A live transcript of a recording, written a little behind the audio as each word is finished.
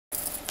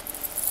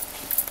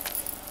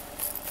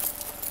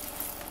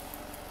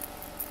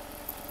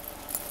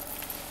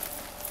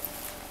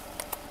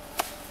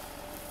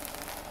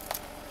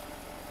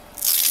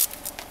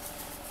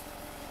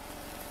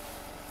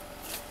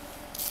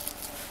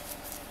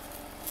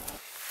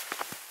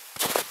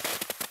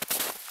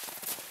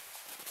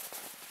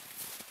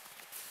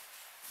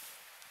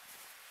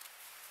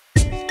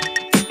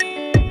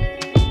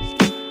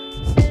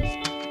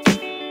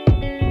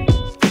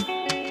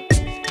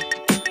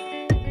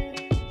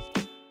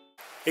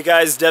Hey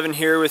guys, Devin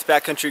here with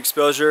Backcountry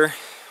Exposure.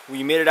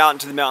 We made it out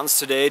into the mountains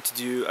today to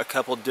do a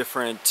couple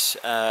different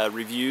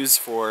reviews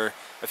for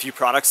a few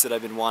products that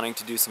I've been wanting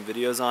to do some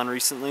videos on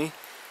recently.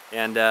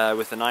 And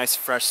with a nice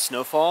fresh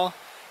snowfall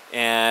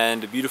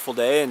and a beautiful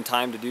day and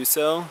time to do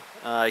so,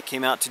 I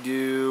came out to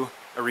do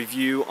a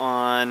review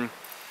on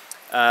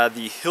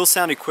the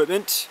Hillsound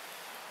Equipment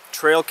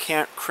Trail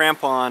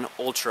Crampon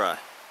Ultra.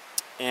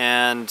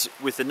 And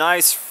with a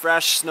nice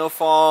fresh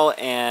snowfall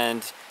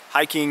and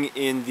hiking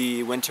in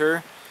the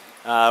winter,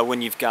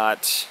 when you've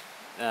got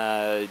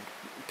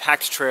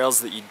packed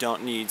trails that you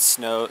don't need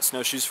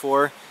snowshoes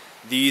for,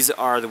 these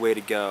are the way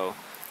to go.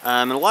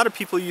 And a lot of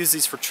people use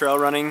these for trail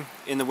running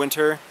in the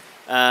winter,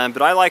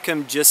 but I like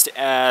them just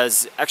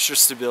as extra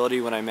stability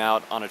when I'm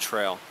out on a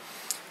trail.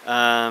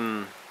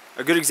 A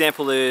good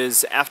example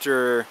is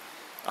after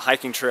a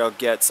hiking trail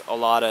gets a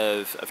lot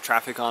of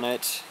traffic on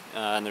it,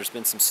 and there's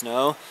been some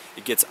snow,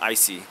 it gets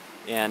icy.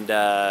 And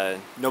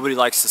nobody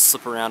likes to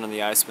slip around on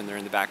the ice when they're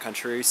in the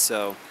backcountry,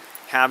 so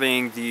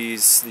having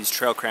these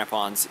trail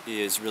crampons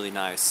is really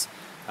nice.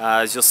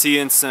 As you'll see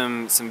in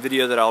some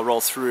video that I'll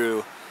roll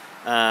through,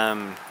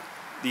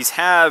 these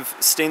have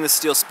stainless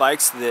steel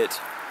spikes that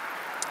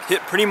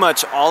hit pretty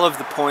much all of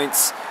the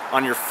points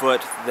on your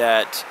foot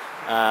that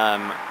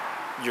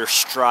your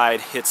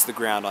stride hits the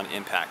ground on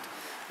impact.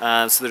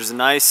 So there's a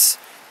nice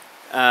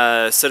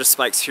set of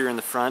spikes here in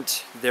the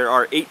front. There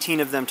are 18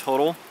 of them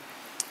total,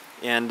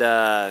 and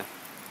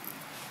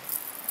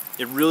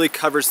it really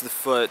covers the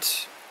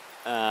foot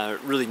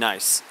really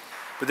nice.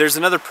 But there's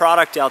another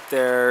product out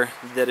there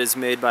that is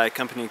made by a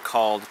company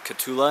called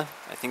Kahtoola.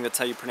 I think that's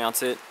how you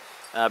pronounce it.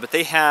 But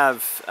they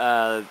have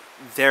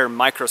their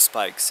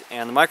Microspikes,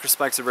 and the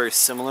Microspikes are very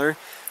similar.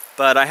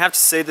 But I have to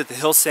say that the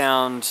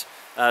Hillsound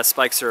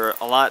spikes are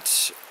a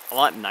lot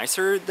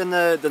nicer than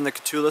the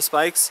Kahtoola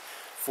spikes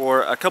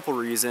for a couple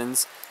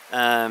reasons.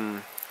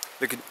 The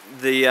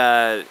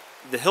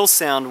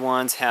Hillsound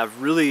ones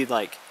have really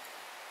like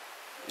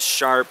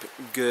sharp,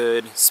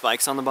 good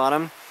spikes on the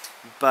bottom,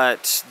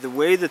 but the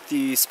way that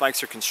the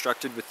spikes are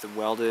constructed with the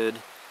welded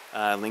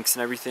links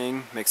and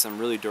everything makes them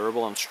really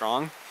durable and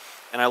strong.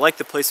 And I like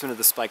the placement of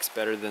the spikes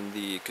better than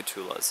the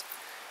Kahtoolas.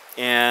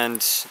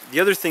 And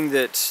the other thing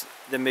that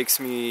makes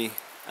me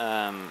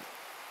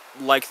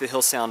like the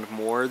Hillsound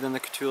more than the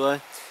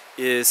Kahtoola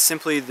is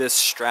simply this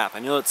strap. I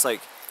know it's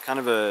like kind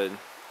of a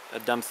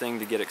dumb thing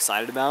to get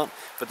excited about,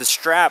 but the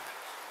strap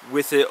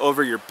with it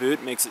over your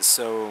boot makes it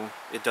so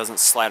it doesn't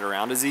slide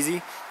around as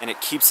easy, and it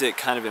keeps it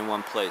kind of in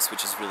one place,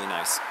 which is really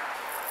nice.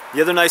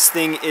 The other nice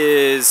thing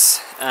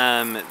is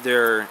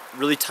they're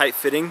really tight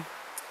fitting,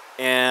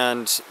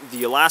 and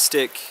the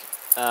elastic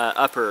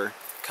upper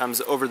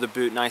comes over the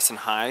boot nice and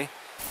high,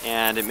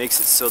 and it makes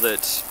it so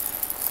that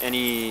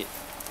any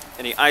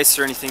ice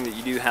or anything that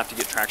you do have to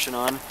get traction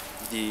on,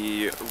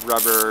 the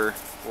rubber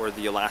or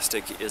the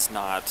elastic is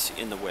not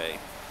in the way.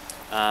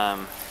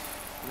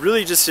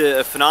 Really just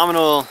a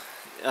phenomenal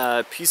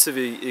piece of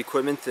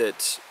equipment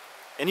that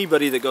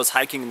anybody that goes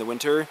hiking in the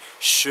winter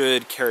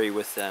should carry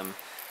with them.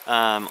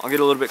 I'll get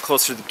a little bit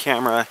closer to the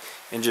camera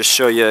and just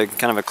show you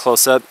kind of a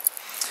close-up.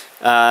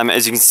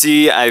 As you can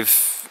see,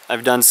 I've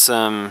done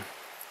some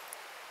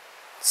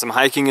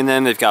hiking in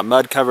them. They've got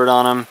mud covered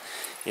on them,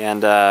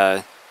 and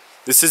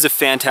this is a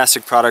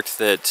fantastic product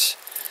that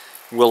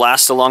will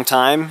last a long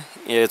time.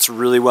 It's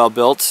really well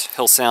built.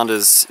 Hillsound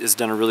has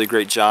done a really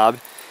great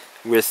job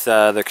with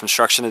the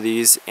construction of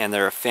these, and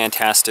they're a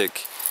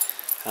fantastic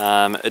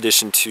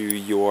addition to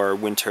your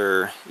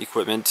winter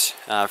equipment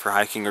for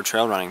hiking or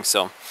trail running.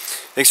 So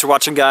thanks for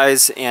watching,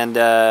 guys,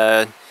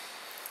 and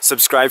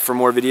subscribe for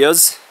more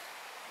videos.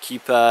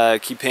 Keep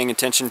paying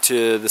attention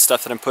to the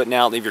stuff that I'm putting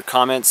out. Leave your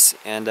comments,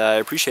 and I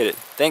appreciate it.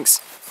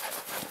 Thanks.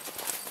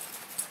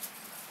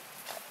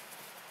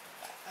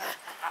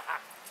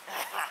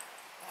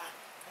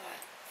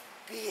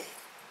 Get it.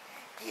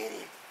 Get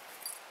it.